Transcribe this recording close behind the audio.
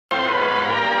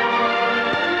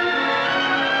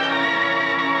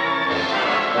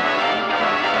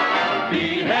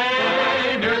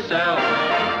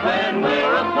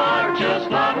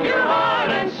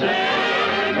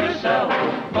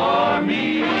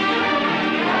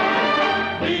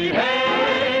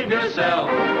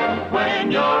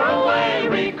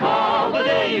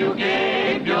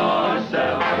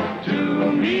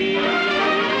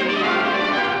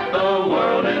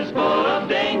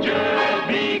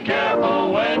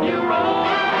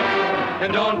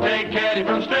and don't take candy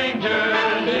from strangers.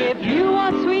 If you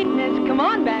want sweetness, come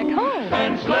on back home.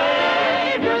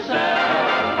 Enslave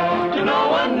yourself to no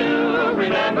one new.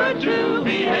 Remember to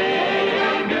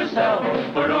behave yourself,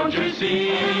 for don't you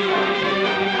see?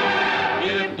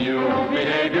 If you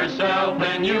behave yourself,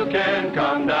 then you can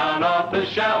come down off the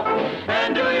shelf.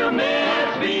 And do you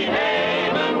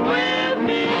misbehaving with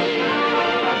me?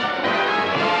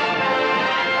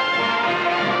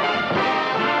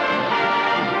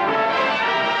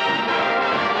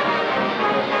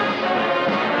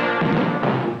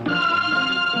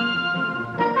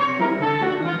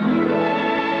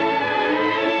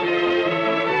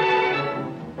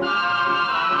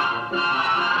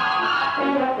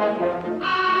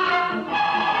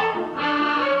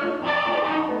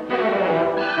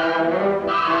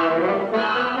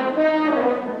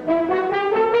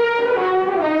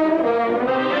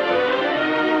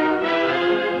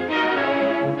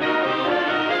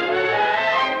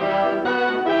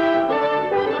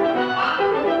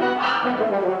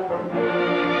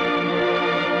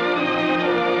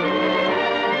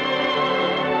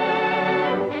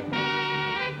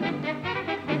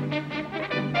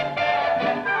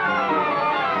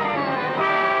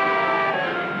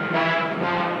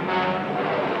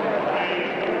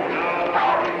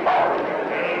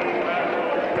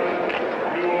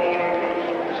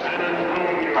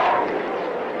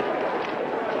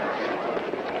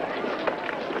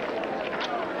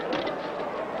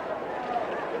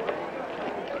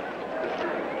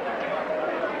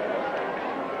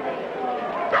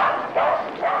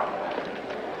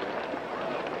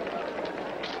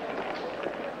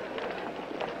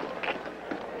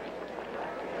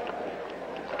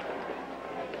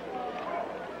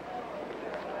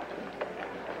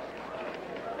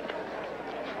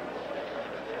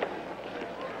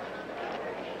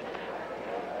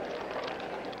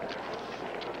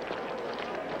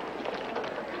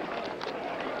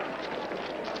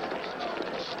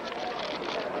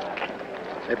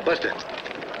 Hey, Buster.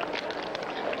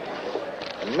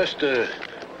 Mr.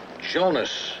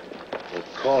 Jonas will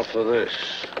call for this.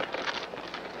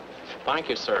 Thank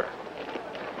you, sir.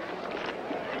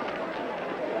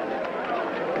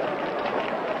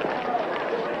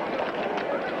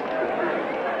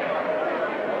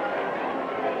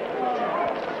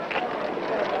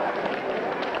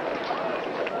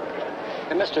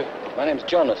 Hey, mister, my name's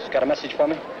Jonas. Got a message for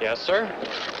me? Yes, sir.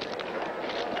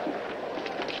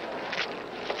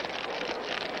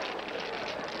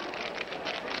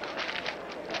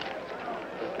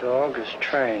 The dog is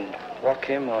trained. Walk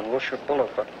him on Wilshire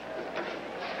Boulevard.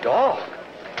 Dog?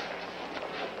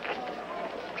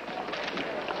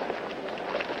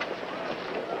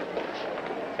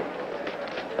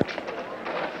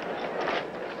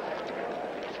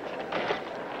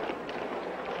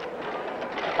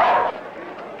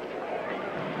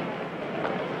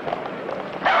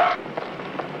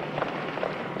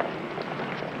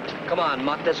 Come on,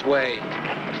 Mutt, this way.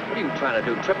 What are you trying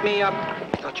to do, trip me up?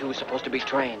 I thought you were supposed to be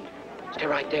trained. Stay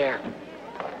right there.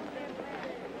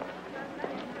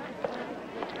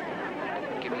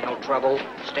 Give me no trouble.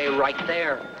 Stay right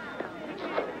there.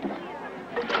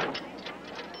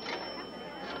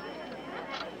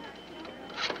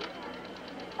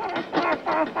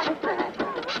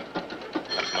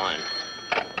 That's mine.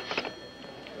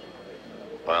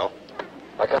 Well?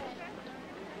 I got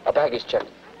a baggage check.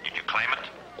 Did you claim it?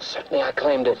 Certainly I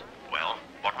claimed it. Well,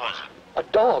 what was it? A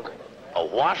dog. A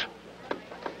what?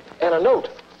 And a note.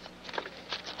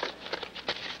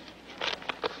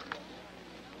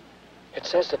 It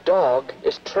says the dog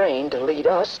is trained to lead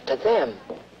us to them.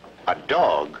 A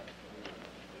dog?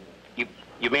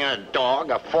 You mean a dog,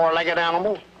 a four-legged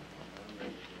animal?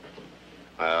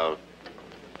 Well,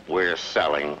 we're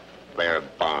selling, they're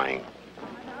buying.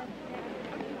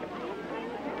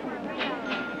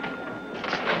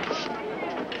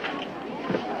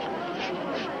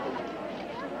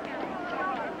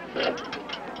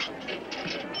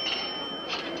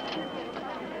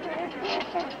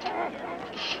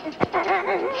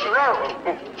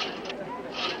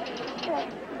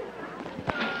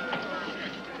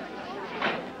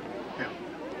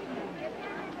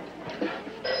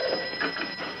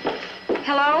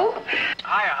 Hello?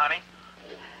 Hiya, honey.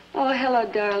 Oh, hello,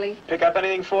 darling. Pick up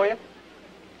anything for you?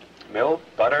 Milk,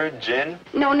 butter, gin?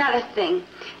 No, not a thing.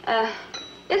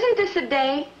 Isn't this a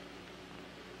day?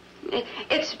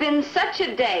 It's been such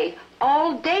a day,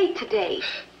 all day today.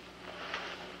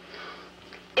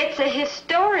 It's a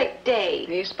historic day.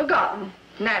 He's forgotten,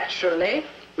 naturally.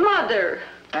 Mother.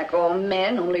 Like all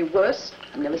men, only worse.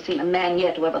 I've never seen a man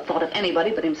yet who ever thought of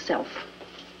anybody but himself.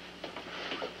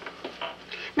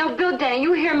 Now, Bill Dan,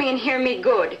 you hear me and hear me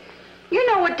good. You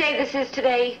know what day this is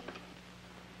today?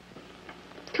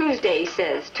 Tuesday, he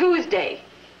says. Tuesday.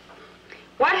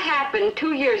 What happened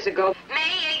 2 years ago,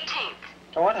 May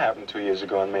 18th? What happened 2 years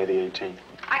ago on May the 18th?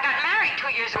 I got married 2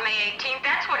 years on May 18th.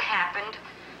 That's what happened.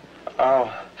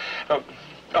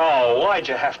 Oh, why'd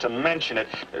you have to mention it?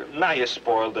 Now you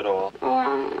spoiled it all.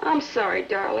 Oh, I'm sorry,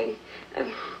 darling.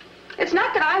 It's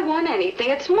not that I want anything.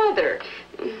 It's Mother.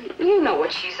 You know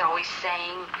what she's always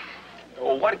saying.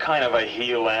 Well, what kind of a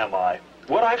heel am I?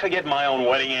 Would I forget my own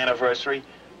wedding anniversary?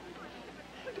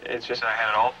 It's just I had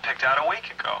it all picked out a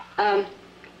week ago.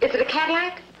 Is it a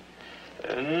Cadillac?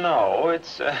 No,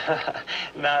 it's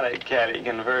not a Caddy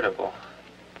convertible.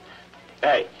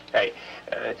 Hey,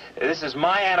 this is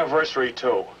my anniversary,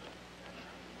 too.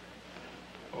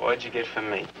 What'd you get for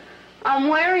me? I'm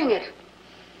wearing it.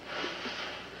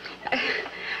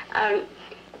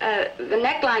 The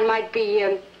neckline might be,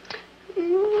 you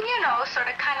know, sort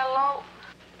of kind of low.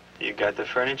 You got the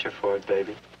furniture for it,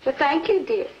 baby. Well, thank you,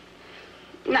 dear.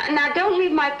 Now, don't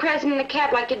leave my present in the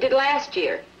cab like you did last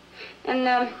year. And,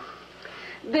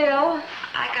 Bill,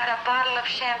 I got a bottle of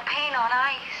champagne on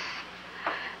ice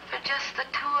for just the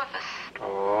two of us.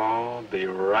 Oh, I'll be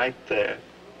right there.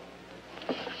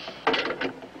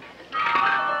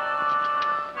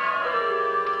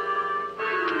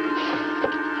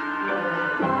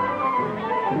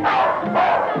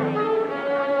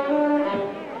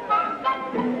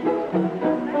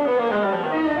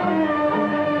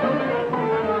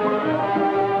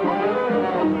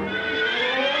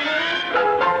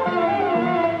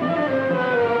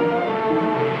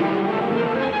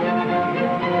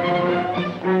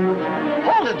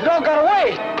 The dog got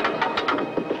away.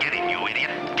 Get him, you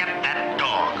idiot. Get that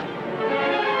dog.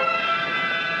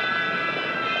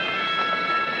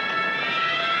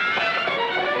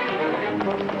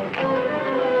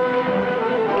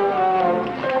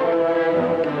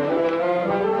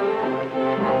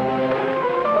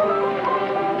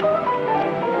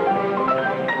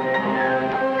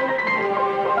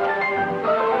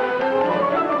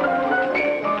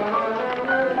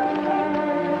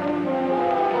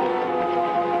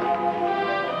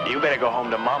 You better go home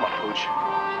to Mama, Pooch.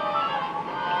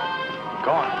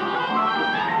 Go on.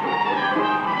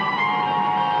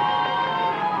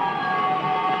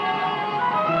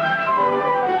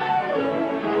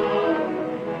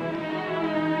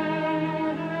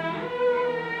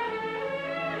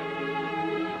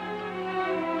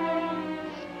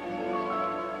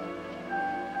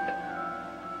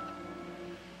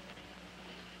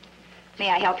 May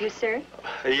I help you, sir?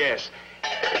 Yes.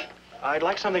 I'd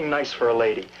like something nice for a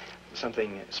lady.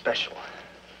 Something special.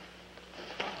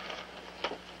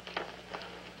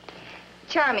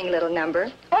 Charming little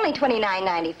number. Only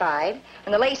 $29.95,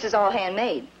 and the lace is all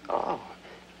handmade. Oh,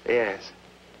 yes.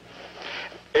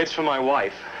 It's for my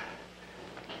wife.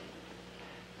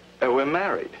 We're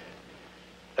married.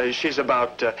 She's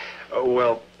about,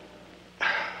 well,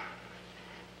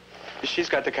 she's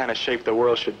got the kind of shape the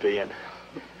world should be in.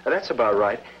 That's about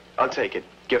right. I'll take it.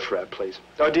 Gift wrap, please.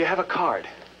 Oh, do you have a card?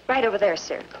 Right over there,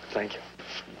 sir. Thank you.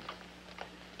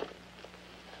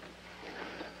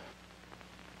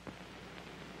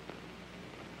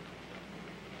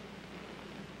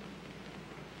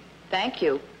 Thank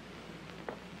you.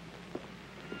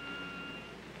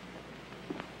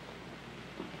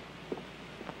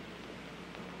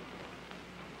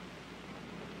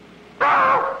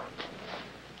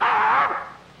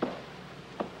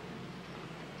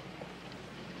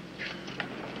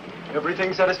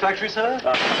 Everything satisfactory, sir?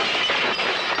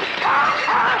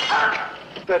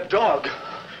 That dog.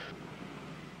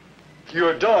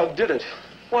 Your dog did it.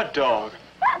 What dog?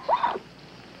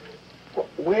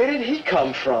 Where did he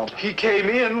come from? He came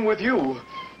in with you.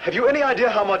 Have you any idea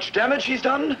how much damage he's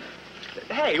done?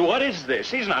 Hey, what is this?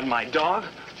 He's not my dog.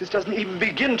 This doesn't even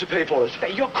begin to pay for it.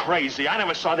 Hey, you're crazy. I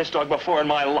never saw this dog before in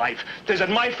my life. Is it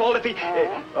my fault if he...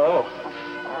 Oh,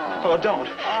 don't.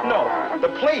 No,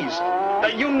 please.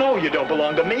 You know you don't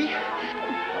belong to me.